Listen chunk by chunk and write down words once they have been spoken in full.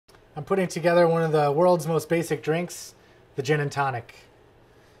I'm putting together one of the world's most basic drinks, the gin and tonic.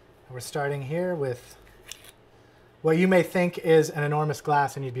 And we're starting here with what you may think is an enormous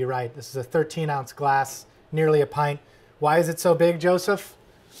glass, and you'd be right. This is a 13-ounce glass, nearly a pint. Why is it so big, Joseph?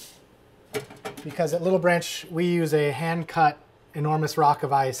 Because at Little Branch, we use a hand-cut enormous rock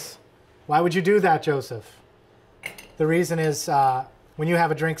of ice. Why would you do that, Joseph? The reason is when you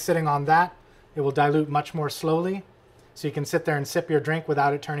have a drink sitting on that, it will dilute much more slowly, so you can sit there and sip your drink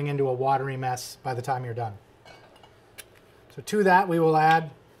without it turning into a watery mess by the time you're done. So to that, we will add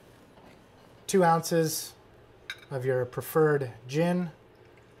 2 ounces of your preferred gin,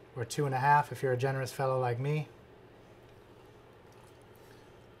 or 2.5 if you're a generous fellow like me.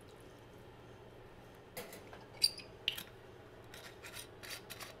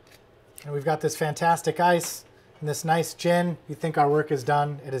 And we've got this fantastic ice and this nice gin. You think our work is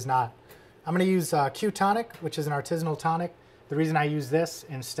done. It is not. I'm going to use Q-tonic, which is an artisanal tonic. The reason I use this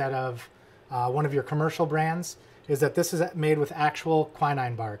instead of one of your commercial brands is that this is made with actual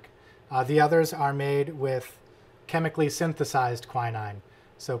quinine bark. The others are made with chemically synthesized quinine.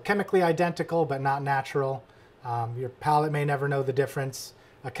 So chemically identical, but not natural. Your palate may never know the difference.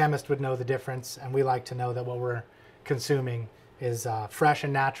 A chemist would know the difference, and we like to know that what we're consuming is fresh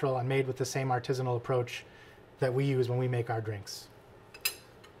and natural and made with the same artisanal approach that we use when we make our drinks.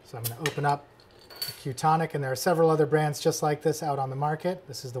 So I'm going to open up the Q-tonic, and there are several other brands just like this out on the market.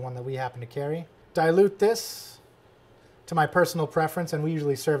 This is the one that we happen to carry. Dilute this to my personal preference, and we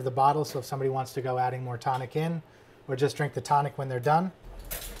usually serve the bottle, so if somebody wants to go adding more tonic in, or just drink the tonic when they're done,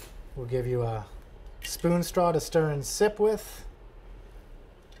 we'll give you a spoon straw to stir and sip with,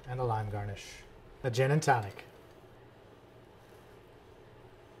 and a lime garnish. A gin and tonic.